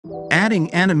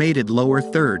Adding animated lower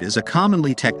third is a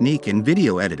commonly technique in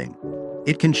video editing.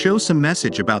 It can show some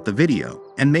message about the video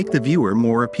and make the viewer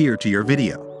more appear to your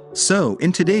video. So,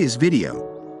 in today's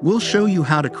video, we'll show you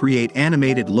how to create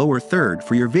animated lower third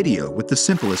for your video with the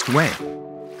simplest way.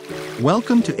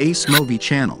 Welcome to Ace Movie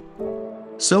channel.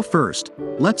 So first,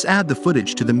 let's add the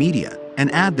footage to the media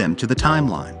and add them to the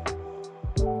timeline.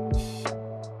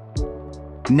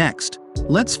 Next,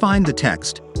 let's find the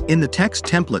text. In the text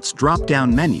templates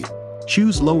drop-down menu,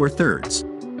 choose lower thirds,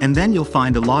 and then you'll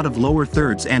find a lot of lower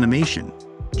thirds animation.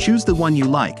 Choose the one you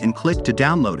like and click to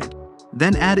download it,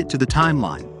 then add it to the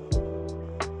timeline.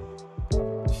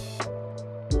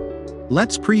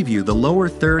 Let's preview the lower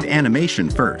third animation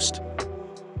first.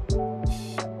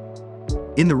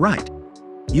 In the right,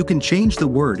 you can change the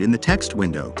word in the text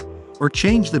window, or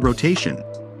change the rotation,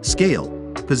 scale,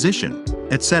 position,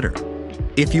 etc.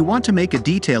 If you want to make a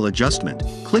detail adjustment,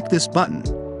 click this button,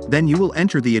 then you will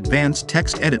enter the advanced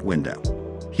text edit window.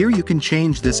 Here you can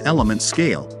change this element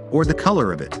scale, or the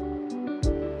color of it.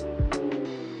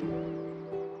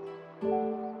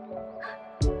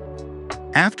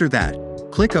 After that,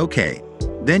 click OK,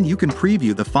 then you can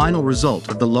preview the final result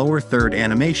of the lower third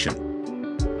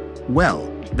animation.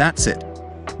 Well, that's it.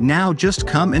 Now just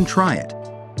come and try it.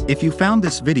 If you found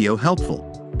this video helpful,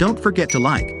 don't forget to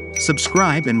like,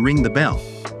 subscribe and ring the bell.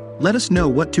 Let us know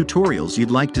what tutorials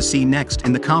you'd like to see next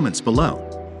in the comments below.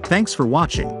 Thanks for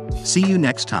watching. See you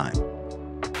next time.